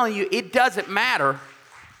 I'm telling you, it doesn't matter.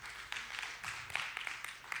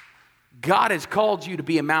 God has called you to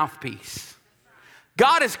be a mouthpiece.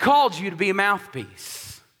 God has called you to be a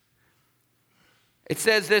mouthpiece. It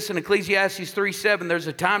says this in Ecclesiastes 3:7, there's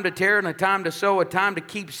a time to tear and a time to sow, a time to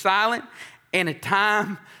keep silent and a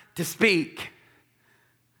time to speak.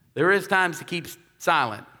 There is times to keep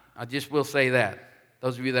silent. I just will say that.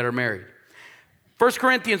 Those of you that are married. 1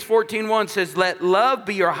 Corinthians 14:1 says, let love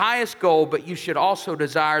be your highest goal, but you should also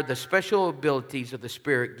desire the special abilities of the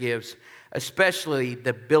Spirit gives, especially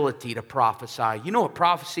the ability to prophesy. You know what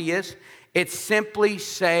prophecy is? It's simply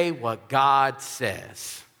say what God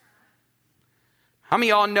says. How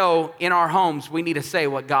many of y'all know in our homes we need to say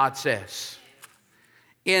what God says?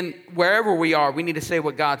 In wherever we are, we need to say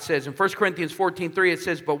what God says. In 1 Corinthians 14:3, it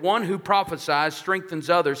says, but one who prophesies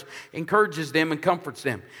strengthens others, encourages them, and comforts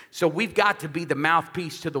them. So we've got to be the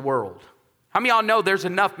mouthpiece to the world. How many of y'all know there's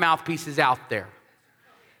enough mouthpieces out there?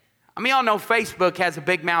 How many of y'all know Facebook has a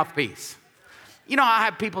big mouthpiece? You know, I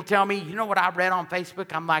have people tell me, you know what I read on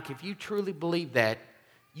Facebook? I'm like, if you truly believe that,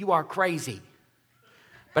 you are crazy.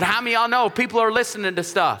 But how many of y'all know people are listening to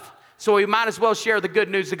stuff? So we might as well share the good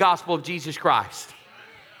news, the gospel of Jesus Christ.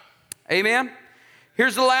 Amen?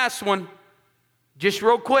 Here's the last one. Just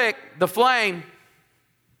real quick, the flame.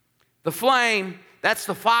 The flame, that's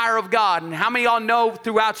the fire of God. And how many of y'all know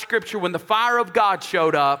throughout Scripture when the fire of God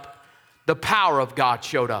showed up, the power of God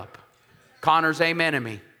showed up? Connor's amen to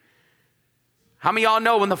me. How many of y'all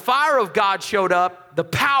know when the fire of God showed up, the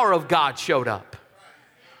power of God showed up?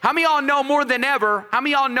 How many of y'all know more than ever, how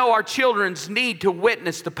many of y'all know our children's need to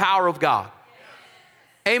witness the power of God?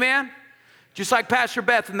 Amen? Just like Pastor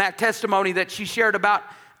Beth in that testimony that she shared about,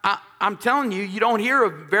 I'm telling you, you don't hear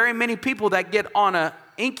of very many people that get on an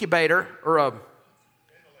incubator or a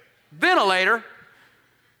ventilator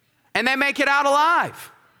and they make it out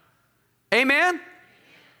alive. Amen?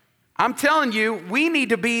 I'm telling you, we need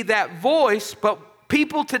to be that voice, but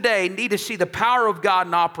people today need to see the power of God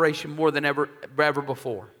in operation more than ever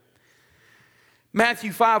before.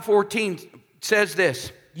 Matthew 5:14 says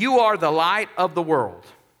this, you are the light of the world.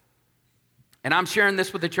 And I'm sharing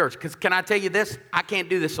this with the church because can I tell you this? I can't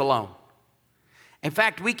do this alone. In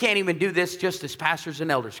fact, we can't even do this just as pastors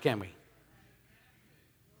and elders, can we?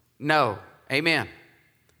 No. Amen.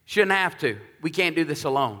 Shouldn't have to. We can't do this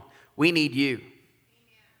alone. We need you.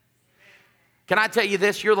 Can I tell you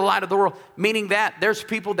this? You're the light of the world. Meaning that there's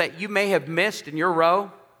people that you may have missed in your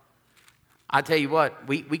row. I tell you what,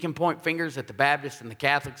 we can point fingers at the Baptists and the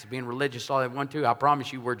Catholics being religious all they want to. I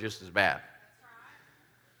promise you we're just as bad.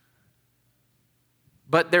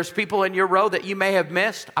 But there's people in your row that you may have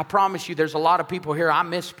missed. I promise you there's a lot of people here. I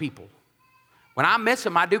miss people. When I miss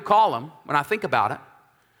them, I do call them when I think about it.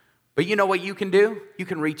 But you know what you can do? You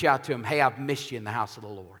can reach out to them. Hey, I've missed you in the house of the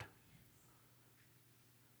Lord.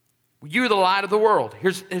 You're the light of the world.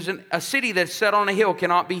 Here's a city that's set on a hill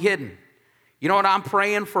cannot be hidden. You know what I'm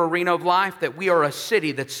praying for Arena of Life? That we are a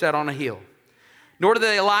city that's set on a hill. Nor do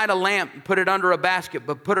they light a lamp and put it under a basket,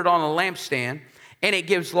 but put it on a lampstand. And it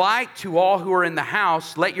gives light to all who are in the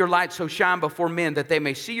house. Let your light so shine before men that they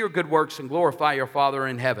may see your good works and glorify your Father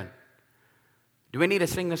in heaven. Do we need to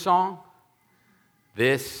sing the song?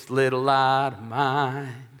 This little light of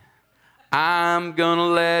mine, I'm gonna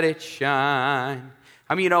let it shine.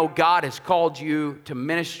 I mean, you know, God has called you to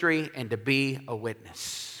ministry and to be a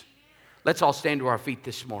witness. Let's all stand to our feet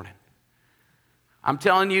this morning. I'm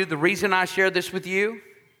telling you, the reason I share this with you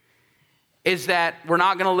is that we're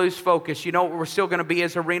not going to lose focus. You know what we're still going to be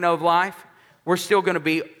as Arena of Life? We're still going to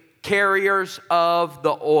be carriers of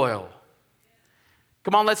the oil.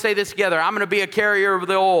 Come on, let's say this together. I'm going to be a carrier of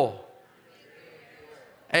the oil.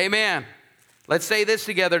 Amen. Let's say this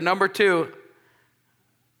together. Number 2,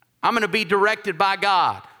 I'm going to be directed by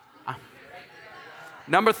God.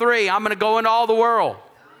 Number 3, I'm going to go into all the world.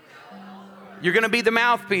 You're going to be the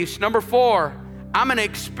mouthpiece. Number 4, I'm going to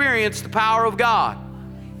experience the power of God.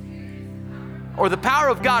 Or the power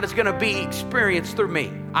of God is going to be experienced through me.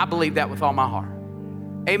 I believe that with all my heart.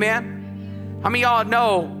 Amen? How many of y'all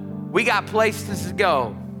know we got places to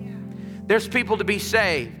go? There's people to be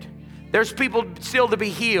saved. There's people still to be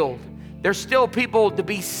healed. There's still people to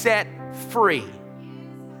be set free.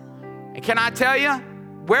 And can I tell you,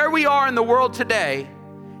 where we are in the world today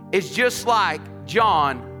is just like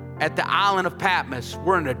John at the island of Patmos.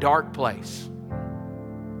 We're in a dark place.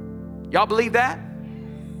 Y'all believe that?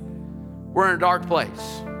 We're in a dark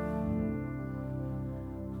place.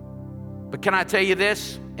 But can I tell you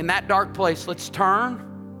this? In that dark place, let's turn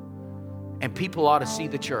and people ought to see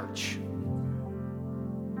the church.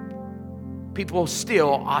 People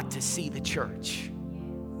still ought to see the church.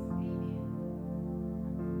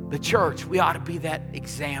 The church, we ought to be that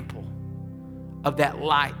example of that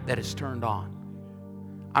light that is turned on.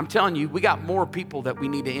 I'm telling you, we got more people that we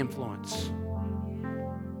need to influence.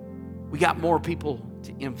 We got more people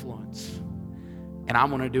to influence. And I'm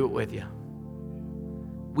going to do it with you.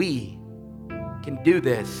 We can do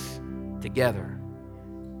this together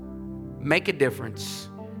make a difference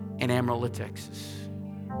in Amarillo, Texas.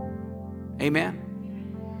 Amen.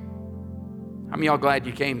 How many of y'all glad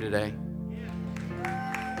you came today?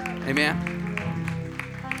 Amen.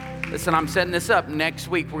 Listen, I'm setting this up. Next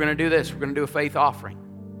week, we're going to do this. We're going to do a faith offering.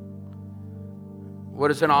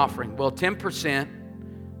 What is an offering? Well, 10%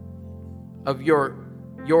 of your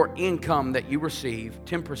income that you receive,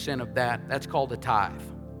 10% of that's called a tithe.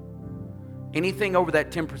 Anything over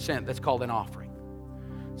that 10%, that's called an offering.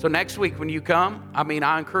 So next week when you come, I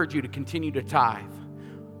encourage you to continue to tithe.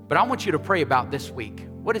 But I want you to pray about this week.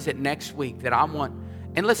 What is it next week that I want?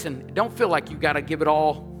 And listen, don't feel like you got to give it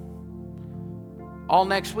all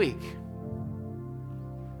next week.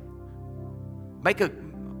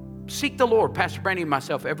 Seek the Lord. Pastor Brandy and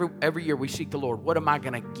myself, every year we seek the Lord. What am I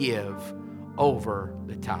going to give over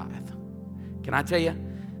the tithe? Can I tell you,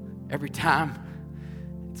 every time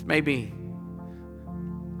it's maybe,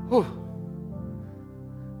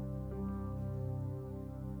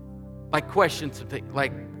 like questions of things,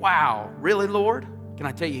 like, wow, really, Lord? Can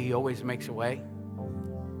I tell you, He always makes a way?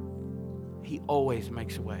 He always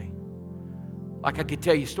makes a way. Like I could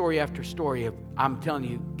tell you story after story of, I'm telling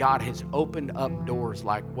you, God has opened up doors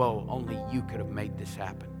like, whoa, only you could have made this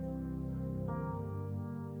happen.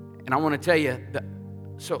 And I want to tell you,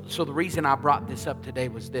 so the reason I brought this up today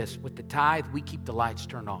was this. With the tithe, we keep the lights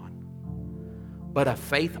turned on. But a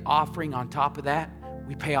faith offering on top of that,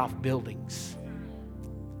 we pay off buildings.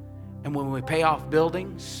 And when we pay off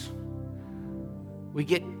buildings, we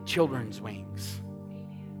get children's wings.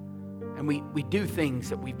 And we do things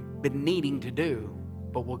that we've been needing to do,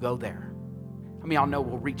 but we'll go there. How many of y'all know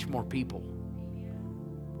we'll reach more people?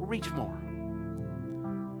 We'll reach more.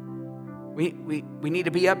 We need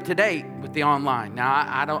to be up to date with the online. Now,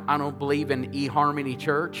 I don't believe in eHarmony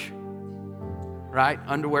Church, right?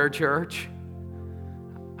 Underwear church.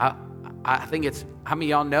 I think it's, how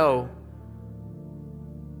many of y'all know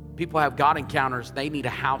people have God encounters, they need a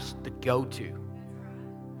house to go to.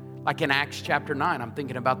 Like in Acts chapter 9, I'm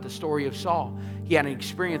thinking about the story of Saul. He had an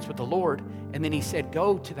experience with the Lord, and then he said,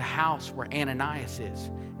 go to the house where Ananias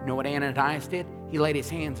is. You know what Ananias did? He laid his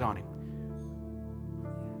hands on him.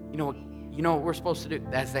 You know what we're supposed to do?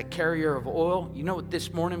 As that carrier of oil, you know what,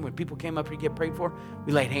 this morning when people came up to get prayed for,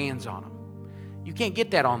 we laid hands on them. You can't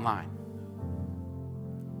get that online.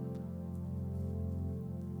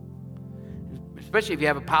 Especially if you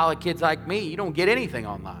have a pile of kids like me, you don't get anything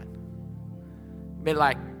online. Be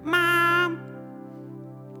like, Mom,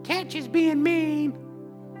 Catch is being mean.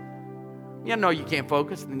 You know you can't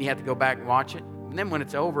focus, and then you have to go back and watch it. And then when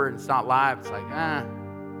it's over and it's not live, it's like,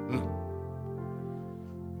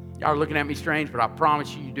 Y'all are looking at me strange, but I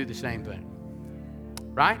promise you do the same thing.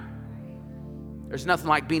 Right? There's nothing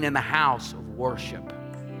like being in the house of worship.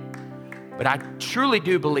 But I truly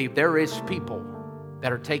do believe there is people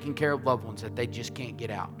that are taking care of loved ones that they just can't get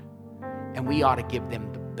out. And we ought to give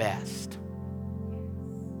them the best.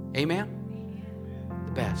 Amen?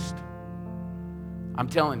 The best. I'm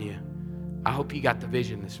telling you, I hope you got the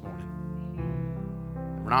vision this morning.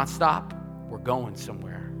 We're not stopped. We're going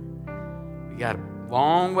somewhere. We got a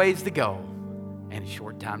long ways to go and a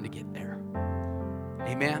short time to get there.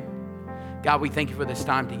 Amen? God, we thank you for this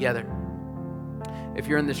time together. If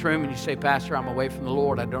you're in this room and you say, Pastor, I'm away from the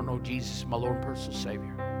Lord. I don't know Jesus as my Lord and personal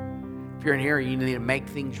Savior. If you're in here and you need to make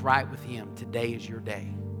things right with Him, today is your day.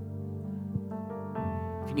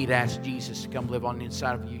 If you need to ask Jesus to come live on the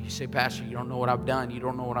inside of you, you say, Pastor, you don't know what I've done. You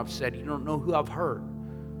don't know what I've said. You don't know who I've hurt.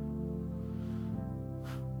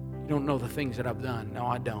 You don't know the things that I've done. No,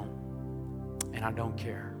 I don't. And I don't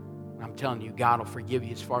care. I'm telling you, God will forgive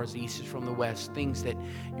you as far as the east is from the west. Things that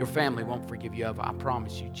your family won't forgive you of, I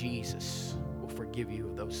promise you, Jesus will forgive you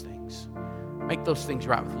of those things. Make those things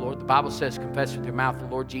right with the Lord. The Bible says, confess with your mouth the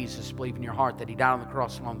Lord Jesus, believe in your heart that He died on the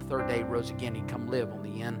cross, and on the third day He rose again. He'd come live on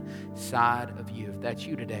the inside of you. If that's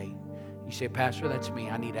you today, you say, Pastor, that's me.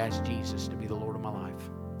 I need to ask Jesus to be the Lord of my life.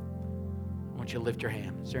 I want you to lift your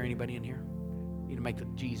hand. Is there anybody in here? You need to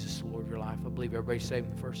make Jesus the Lord of your life. I believe everybody's saved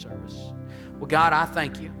in the first service. Well, God, I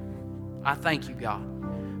thank you. I thank you, God,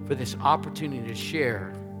 for this opportunity to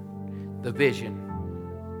share the vision,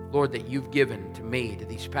 Lord, that you've given to me, to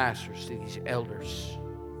these pastors, to these elders.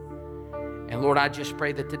 And Lord, I just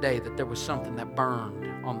pray that today that there was something that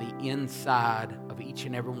burned on the inside of each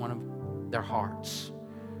and every one of their hearts.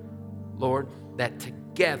 Lord, that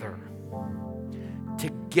together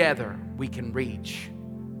we can reach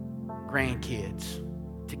grandkids.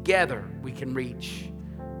 Together we can reach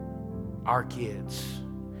our kids.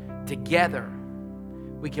 Together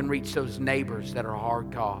we can reach those neighbors that are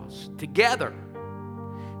hard caused. Together.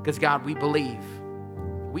 Because God, we believe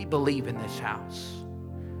in this house.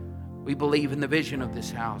 We believe in the vision of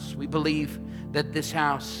this house. We believe that this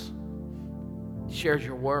house shares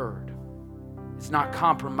your word. It's not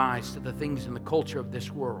compromised to the things in the culture of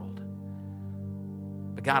this world.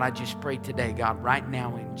 But God, I just pray today, God, right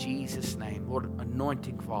now in Jesus' name, Lord,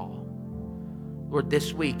 anointing fall. Lord,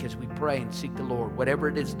 this week as we pray and seek the Lord, whatever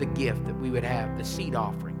it is the gift that we would have, the seed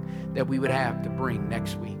offering that we would have to bring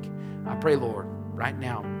next week, I pray, Lord, right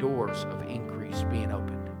now, doors of increase being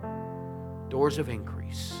opened. Doors of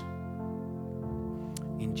increase.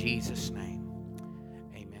 In Jesus' name,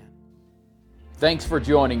 amen. Thanks for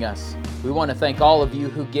joining us. We want to thank all of you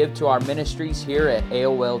who give to our ministries here at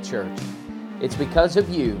AOL Church. It's because of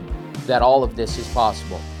you that all of this is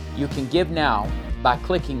possible. You can give now by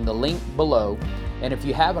clicking the link below, and if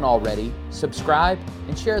you haven't already, subscribe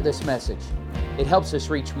and share this message. It helps us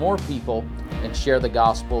reach more people and share the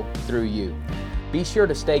gospel through you. Be sure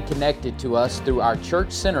to stay connected to us through our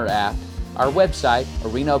Church Center app, our website,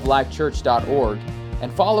 arenaoflifechurch.org,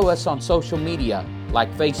 and follow us on social media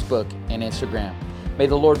like Facebook and Instagram. May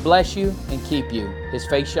the Lord bless you and keep you. His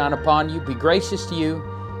face shine upon you, be gracious to you,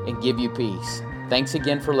 and give you peace. Thanks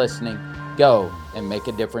again for listening. Go and make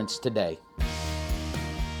a difference today.